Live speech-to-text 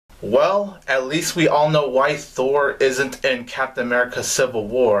Well, at least we all know why Thor isn't in Captain America Civil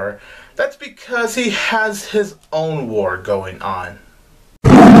War. That's because he has his own war going on.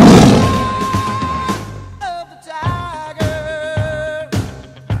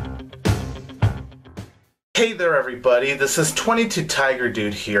 Hey there everybody, this is 22 Tiger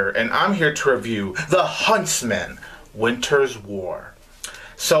Dude here, and I'm here to review The Huntsman, Winter's War.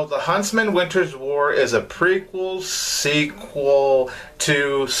 So The Huntsman, Winter's War is a prequel, sequel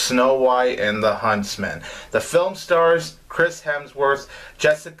to Snow White and the Huntsman. The film stars Chris Hemsworth,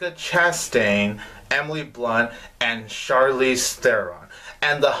 Jessica Chastain, Emily Blunt, and Charlize Theron.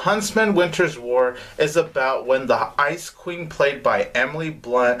 And The Huntsman, Winter's War is about when the Ice Queen, played by Emily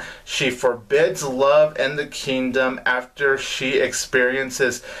Blunt, she forbids love in the kingdom after she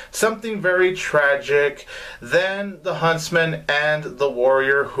experiences something very tragic. Then the Huntsman and the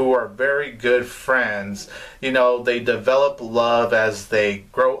warrior, who are very good friends, you know, they develop love as they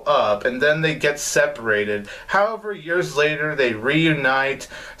grow up, and then they get separated. However, years later, they reunite.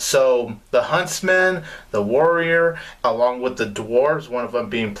 So the Huntsman, the warrior, along with the dwarves, one of them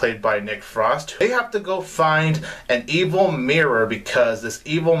being played by Nick Frost, they have to go find an evil mirror because this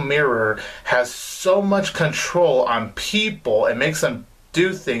evil mirror has so much control on people and makes them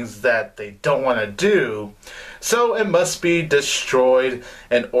do things that they don't want to do. So it must be destroyed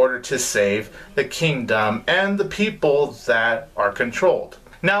in order to save the kingdom and the people that are controlled.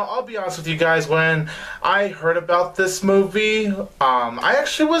 Now, I'll be honest with you guys, when I heard about this movie, I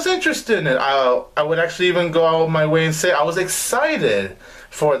actually was interested in it. I would actually even go out of my way and say I was excited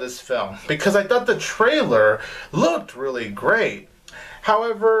for this film because I thought the trailer looked really great.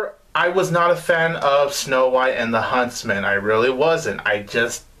 However, I was not a fan of Snow White and the Huntsman. I really wasn't. I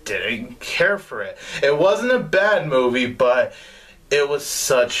just didn't care for it. It wasn't a bad movie, but it was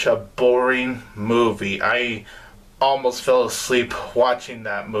such a boring movie. I almost fell asleep watching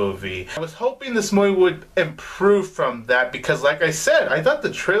that movie. I was hoping this movie would improve from that because, like I said, I thought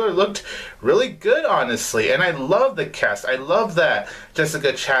the trailer looked really good, honestly, and I love the cast. I love that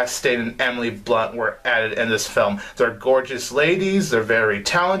Jessica Chastain and Emily Blunt were added in this film. They're gorgeous ladies, they're very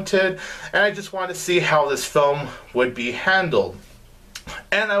talented, and I just want to see how this film would be handled.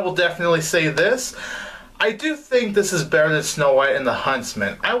 And I will definitely say this, I do think this is better than Snow White and the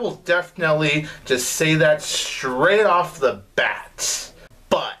Huntsman. I will definitely just say that straight off the bat.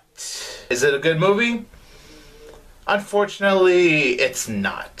 But, is it a good movie? Unfortunately, it's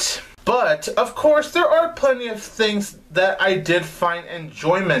not. But, of course, there are plenty of things that I did find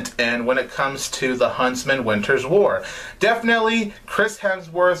enjoyment in when it comes to The Huntsman, Winter's War. Definitely, Chris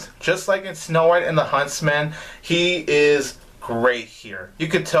Hemsworth, just like in Snow White and the Huntsman, he is great here. You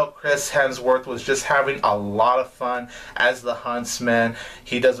could tell Chris Hemsworth was just having a lot of fun as the Huntsman.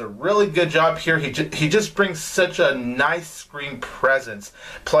 He does a really good job here. He just brings such a nice screen presence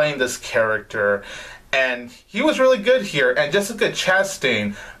playing this character. And he was really good here. And Jessica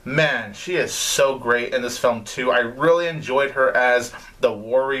Chastain, man, she is so great in this film too. I really enjoyed her as the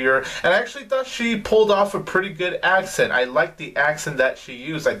warrior. And I actually thought she pulled off a pretty good accent. I liked the accent that she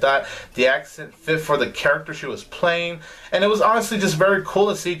used. I thought the accent fit for the character she was playing. And it was honestly just very cool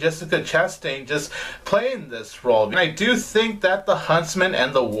to see Jessica Chastain just playing this role. And I do think that the Huntsman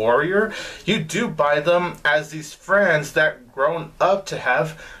and the warrior, you do buy them as these friends that grown up to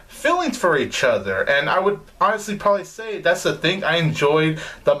have feelings for each other, and I would honestly probably say that's the thing I enjoyed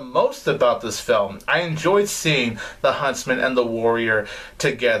the most about this film. I enjoyed seeing the Huntsman and the warrior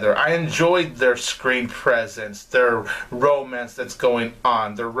together. I enjoyed their screen presence, their romance that's going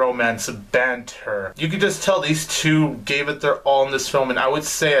on, their romance banter. You could just tell these two gave it their all in this film, and I would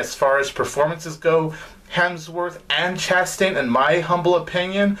say as far as performances go, Hemsworth and Chastain, in my humble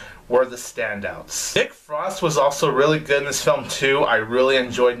opinion, were the standouts. Nick Frost was also really good in this film too. I really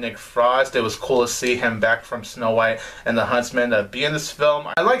enjoyed Nick Frost. It was cool to see him back from Snow White and the Huntsman to be in this film.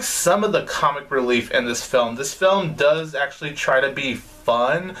 I like some of the comic relief in this film. This film does actually try to be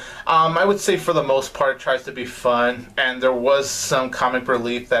fun. I would say for the most part it tries to be fun, and there was some comic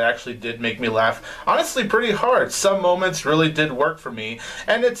relief that actually did make me laugh honestly pretty hard. Some moments really did work for me,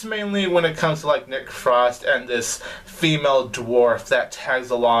 and it's mainly when it comes to like Nick Frost and this female dwarf that tags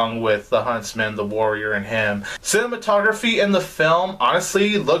along with the Huntsman, the warrior, and him. Cinematography in the film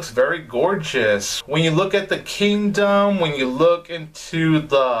honestly looks very gorgeous. When you look at the kingdom, when you look into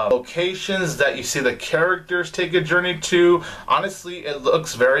the locations that you see the characters take a journey to, honestly it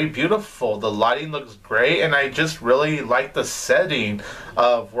looks very beautiful. The lighting looks great, and I just really like the setting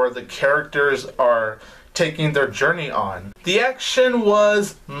of where the characters are taking their journey on. The action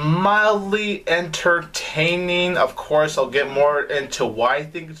was mildly entertaining. Of course, I'll get more into why I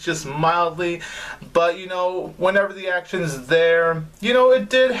think it's just mildly, but you know, whenever the action's there, you know, it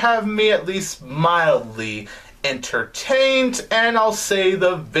did have me at least mildly entertained, and I'll say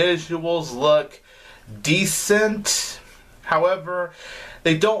the visuals look decent. However,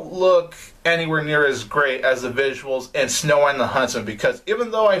 they don't look anywhere near as great as the visuals in Snow White and the Huntsman, because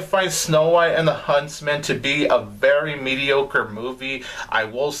even though I find Snow White and the Huntsman to be a very mediocre movie, I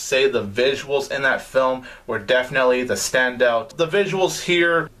will say the visuals in that film were definitely the standout. The visuals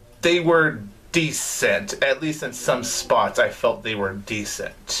here, they were decent, at least in some spots I felt they were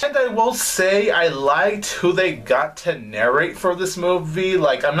decent. And I will say I liked who they got to narrate for this movie.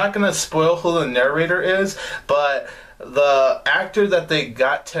 Like, I'm not gonna spoil who the narrator is, but the actor that they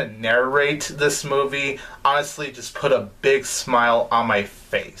got to narrate this movie honestly just put a big smile on my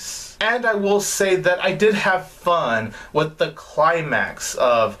face. And I will say that I did have fun with the climax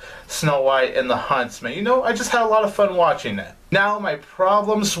of Snow White and the Huntsman. You know, I just had a lot of fun watching it. Now, my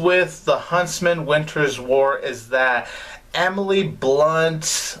problems with the Huntsman Winter's War is that Emily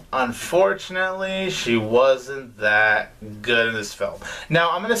Blunt, unfortunately, she wasn't that good in this film.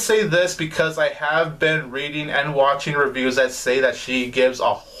 Now, I'm going to say this because I have been reading and watching reviews that say that she gives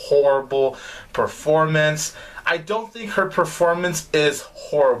a horrible performance. I don't think her performance is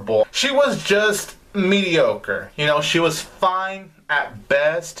horrible. She was just mediocre. You know, she was fine at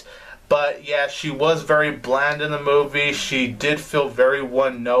best. But yeah, she was very bland in the movie. She did feel very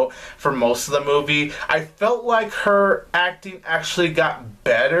one note for most of the movie. I felt like her acting actually got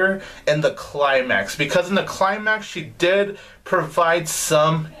better in the climax, because in the climax she did provide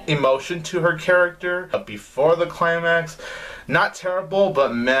some emotion to her character. But before the climax, not terrible,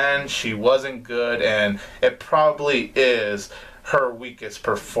 but man, she wasn't good, and it probably is her weakest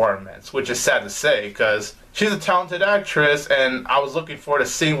performance, which is sad to say because she's a talented actress and I was looking forward to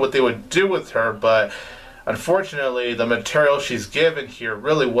seeing what they would do with her, but unfortunately the material she's given here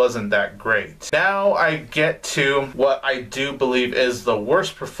really wasn't that great. Now I get to what I do believe is the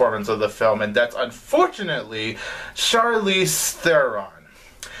worst performance of the film, and that's unfortunately Charlize Theron.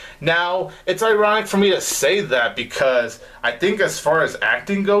 Now, it's ironic for me to say that because I think as far as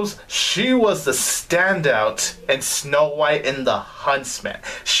acting goes, she was the standout in Snow White and the Huntsman.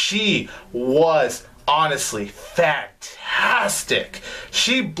 She was honestly fantastic.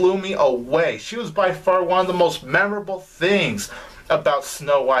 She blew me away. She was by far one of the most memorable things about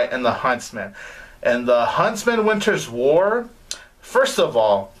Snow White and the Huntsman. And the Huntsman Winter's War, first of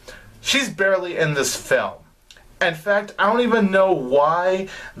all, she's barely in this film. In fact, I don't even know why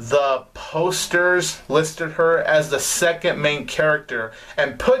the posters listed her as the second main character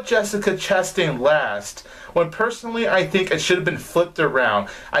and put Jessica Chastain last, when personally I think it should have been flipped around.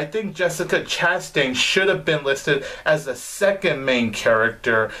 I think Jessica Chastain should have been listed as the second main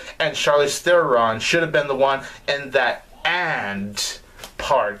character, and Charlize Theron should have been the one in that "and"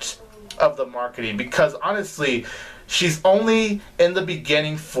 part of the marketing, because honestly, she's only in the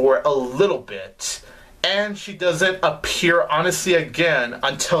beginning for a little bit. And she doesn't appear, honestly, again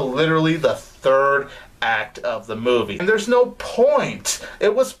until literally the third act of the movie. And there's no point.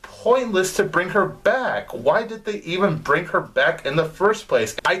 It was pointless to bring her back. Why did they even bring her back in the first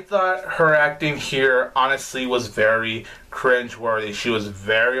place? I thought her acting here, honestly, was very cringeworthy. She was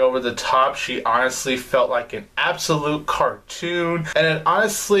very over the top. She honestly felt like an absolute cartoon. And it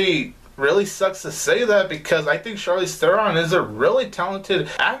honestly really sucks to say that because I think Charlize Theron is a really talented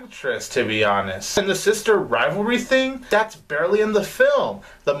actress, to be honest. And the sister rivalry thing, that's barely in the film.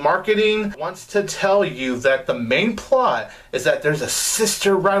 The marketing wants to tell you that the main plot is that there's a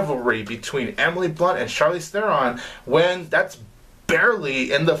sister rivalry between Emily Blunt and Charlize Theron, when that's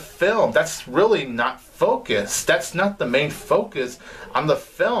barely in the film. That's really not focused. That's not the main focus on the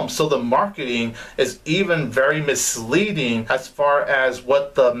film. So the marketing is even very misleading as far as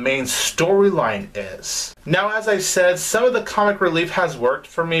what the main storyline is. Now, as I said, some of the comic relief has worked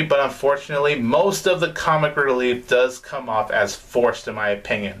for me, but unfortunately most of the comic relief does come off as forced, in my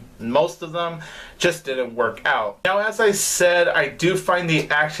opinion. Most of them just didn't work out. Now, as I said, I do find the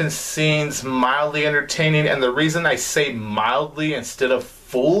action scenes mildly entertaining, and the reason I say mildly instead of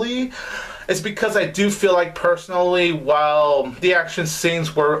fully is because I do feel like personally, while the action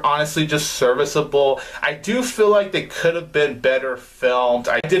scenes were honestly just serviceable, I do feel like they could have been better filmed.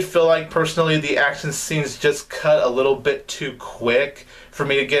 I did feel like personally the action scenes just cut a little bit too quick for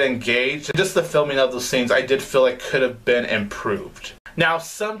me to get engaged. Just the filming of those scenes I did feel like could have been improved. Now,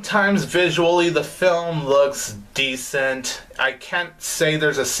 sometimes visually the film looks decent. I can't say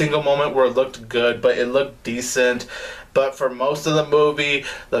there's a single moment where it looked good, but it looked decent. But for most of the movie,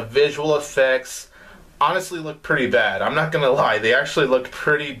 the visual effects honestly looked pretty bad. I'm not gonna lie, they actually looked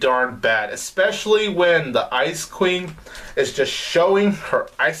pretty darn bad, especially when the Ice Queen is just showing her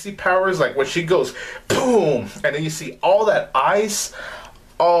icy powers, like when she goes boom, and then you see all that ice.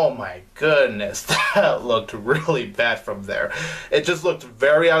 Oh my goodness, that looked really bad from there. It just looked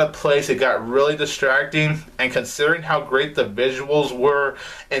very out of place. It got really distracting, and considering how great the visuals were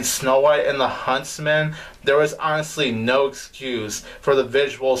in Snow White and the Huntsman, there was honestly no excuse for the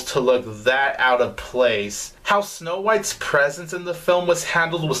visuals to look that out of place. How Snow White's presence in the film was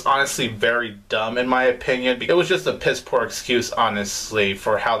handled was honestly very dumb in my opinion. It was just a piss poor excuse, honestly,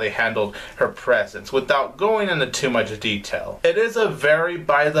 for how they handled her presence without going into too much detail. It is a very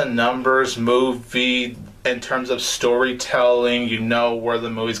by the numbers movie in terms of storytelling. You know where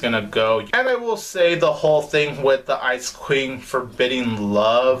the movie's gonna go. And I will say the whole thing with the Ice Queen forbidding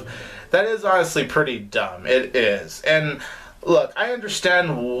love, that is honestly pretty dumb. It is. And look, I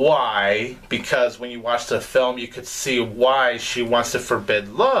understand why, because when you watch the film you could see why she wants to forbid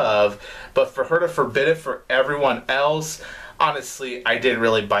love, but for her to forbid it for everyone else, honestly, I didn't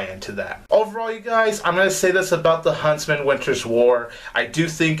really buy into that. Overall, you guys, I'm going to say this about The Huntsman Winter's War. I do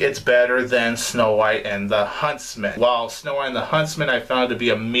think it's better than Snow White and the Huntsman. While Snow White and the Huntsman I found to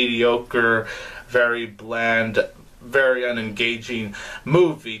be a mediocre, very bland, very unengaging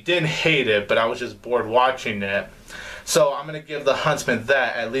movie. Didn't hate it, but I was just bored watching it. So I'm going to give The Huntsman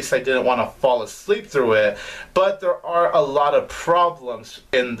that. At least I didn't want to fall asleep through it. But there are a lot of problems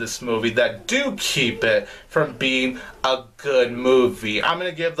in this movie that do keep it from being a good movie. I'm going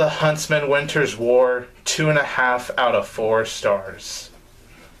to give The Huntsman Winter's War 2.5 out of 4 stars.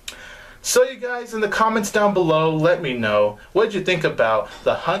 So you guys, in the comments down below, let me know what you think about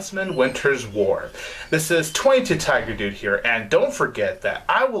The Huntsman Winter's War. This is 22 Tiger Dude here, and don't forget that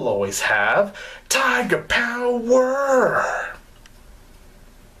I will always have Tiger Power!